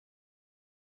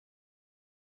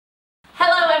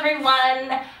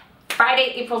everyone.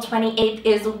 Friday, April 28th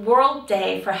is World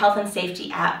Day for Health and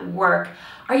Safety at Work.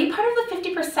 Are you part of the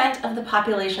 50% of the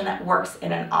population that works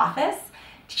in an office?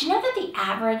 Did you know that the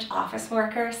average office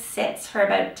worker sits for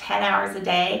about 10 hours a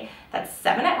day? That's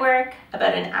 7 at work,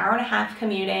 about an hour and a half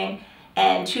commuting,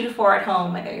 and 2 to 4 at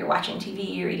home, whether you're watching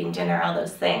TV, you're eating dinner, all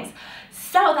those things.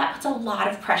 So that puts a lot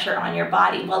of pressure on your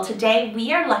body. Well, today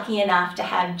we are lucky enough to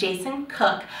have Jason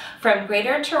Cook from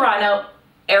Greater Toronto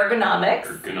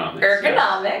Ergonomics.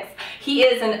 Yes. He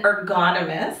is an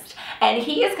ergonomist, and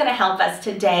he is going to help us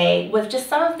today with just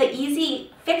some of the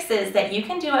easy fixes that you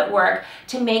can do at work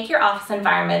to make your office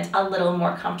environment a little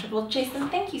more comfortable. Jason,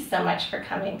 thank you so much for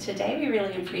coming today. We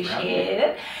really appreciate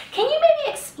it. Can you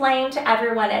maybe explain to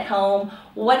everyone at home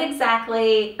what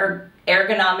exactly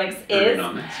ergonomics is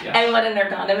and what an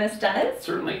ergonomist does?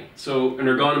 Certainly. So an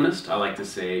ergonomist, I like to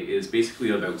say, is basically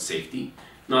about safety.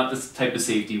 Not this type of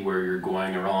safety where you're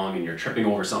going along and you're tripping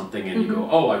over something and you go,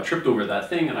 oh, I tripped over that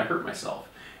thing and I hurt myself.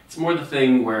 It's more the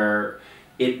thing where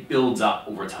it builds up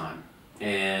over time.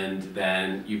 And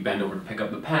then you bend over to pick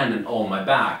up the pen and, oh, my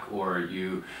back. Or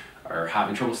you are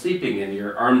having trouble sleeping and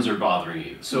your arms are bothering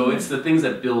you. So it's the things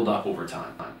that build up over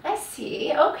time. I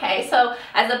see. Okay. So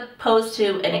as opposed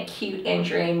to an acute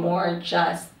injury, more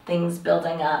just things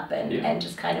building up and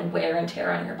just kind of wear and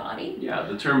tear on your body? Yeah,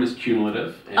 the term is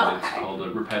cumulative, and it's called a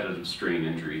repetitive strain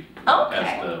injury.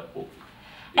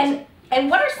 And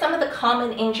what are some of the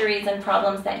common injuries and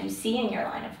problems that you see in your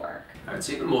line of work? I'd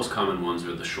say the most common ones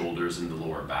are the shoulders and the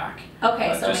lower back.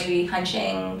 Okay, so maybe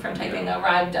hunching from typing over,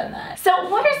 I've done that. So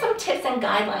what are some tips and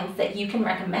guidelines that you can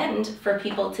recommend for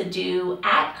people to do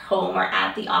at home or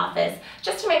at the office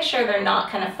just to make sure they're not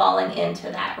kind of falling into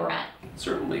that rut?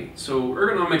 Certainly. So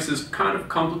ergonomics is kind of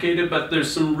complicated, but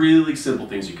there's some really simple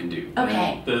things you can do.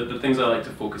 Okay. The things I like to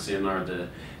focus in are the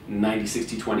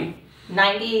 90-60-20.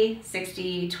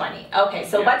 90-60-20. Okay,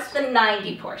 so what's the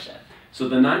 90 portion? So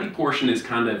the 90 portion is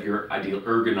kind of your ideal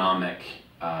ergonomic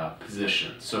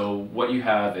position. So what you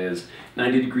have is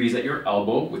 90 degrees at your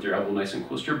elbow, with your elbow nice and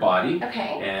close to your body.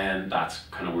 Okay. And that's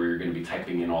kind of where you're going to be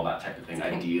typing in all that type of thing,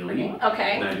 ideally.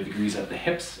 Okay. 90 degrees at the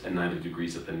hips and 90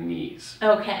 degrees at the knees.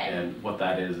 Okay. And what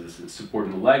that is it's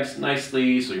supporting the legs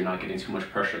nicely, so you're not getting too much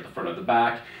pressure at the front of the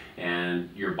back, and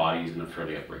your body is in a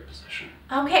fairly upright position.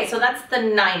 Okay, so that's the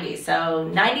 90. So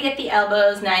 90 at the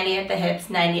elbows, 90 at the hips,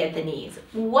 90 at the knees.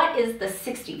 What is the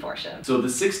 60 portion? So the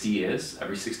 60 is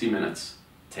every 60 minutes,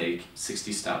 take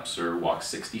 60 steps or walk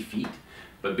 60 feet.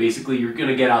 But basically you're going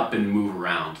to get up and move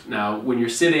around. Now when you're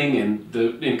sitting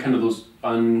in kind of those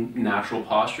unnatural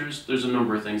postures, there's a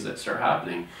number of things that start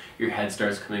happening. Your head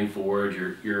starts coming forward,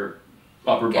 your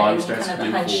upper body starts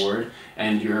coming forward,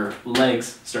 and your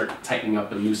legs start tightening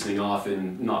up and loosening off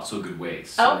in not so good ways.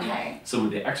 So some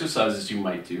of the exercises you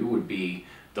might do would be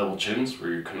double chins, where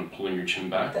you're kind of pulling your chin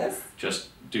back. Like this? Just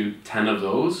do 10 of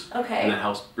those, and that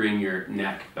helps bring your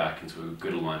neck back into a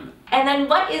good alignment. And then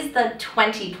what is the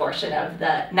 20 portion of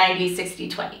the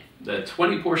 90-60-20? The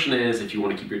 20 portion is, if you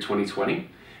want to keep your 20-20,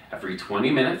 every 20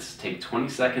 minutes, take 20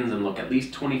 seconds and look at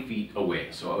least 20 feet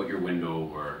away, so out your window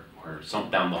or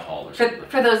down the hall or something.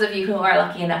 For those of you who are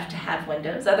lucky enough to have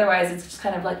windows, otherwise it's just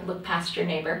kind of like look past your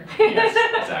neighbor. Yes,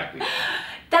 exactly.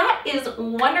 That is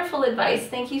wonderful advice.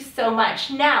 Thank you so much.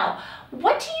 Now,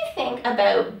 what do you think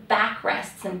about back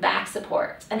rests and back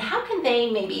supports, and how can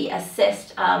they maybe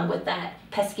assist with that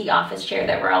pesky office chair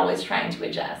that we're always trying to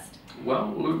adjust?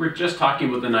 Well, we were just talking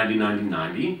about the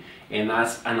 90-90-90, and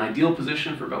that's an ideal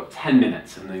position for about 10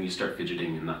 minutes, and then you start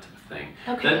fidgeting and that type of thing.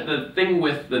 Okay. The thing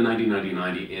with the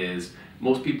 90-90-90 is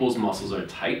most people's muscles are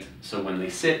tight, so when they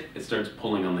sit, it starts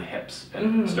pulling on the hips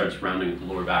and it starts rounding the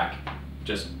lower back.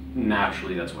 Just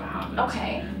naturally, that's what happens.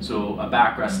 Okay. So a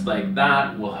backrest like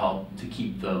that will help to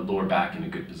keep the lower back in a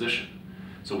good position.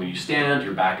 So when you stand,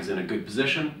 your back is in a good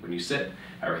position. When you sit,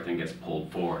 everything gets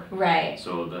pulled forward. Right.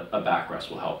 So a backrest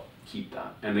will help keep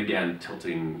that. And again,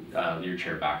 tilting your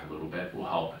chair back a little bit will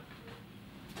help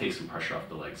take some pressure off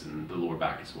the legs and the lower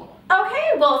back as well.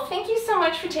 Okay, well, thank you so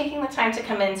much for taking the time to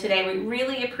come in today. We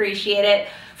really appreciate it.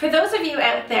 For those of you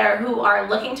out there who are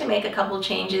looking to make a couple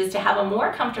changes to have a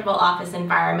more comfortable office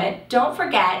environment, don't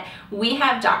forget we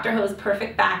have Dr. Ho's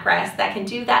Perfect Backrest that can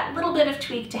do that little bit of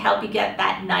tweak to help you get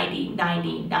that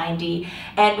 90-90-90.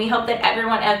 And we hope that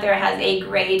everyone out there has a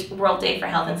great World Day for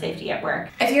Health and Safety at Work.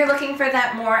 If you're looking for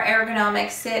that more ergonomic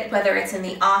sit, whether it's in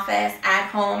the office, at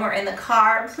home, or in the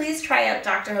car, please try out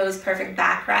Dr. Ho's Perfect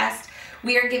Backrest.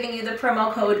 We are giving you the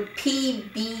promo code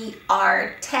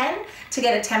PBR10 to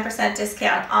get a 10%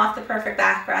 discount off the Perfect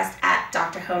Backrest at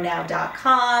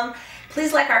drhonow.com.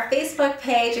 Please like our Facebook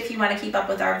page if you want to keep up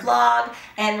with our vlog,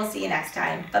 and we'll see you next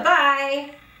time.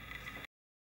 Bye-bye.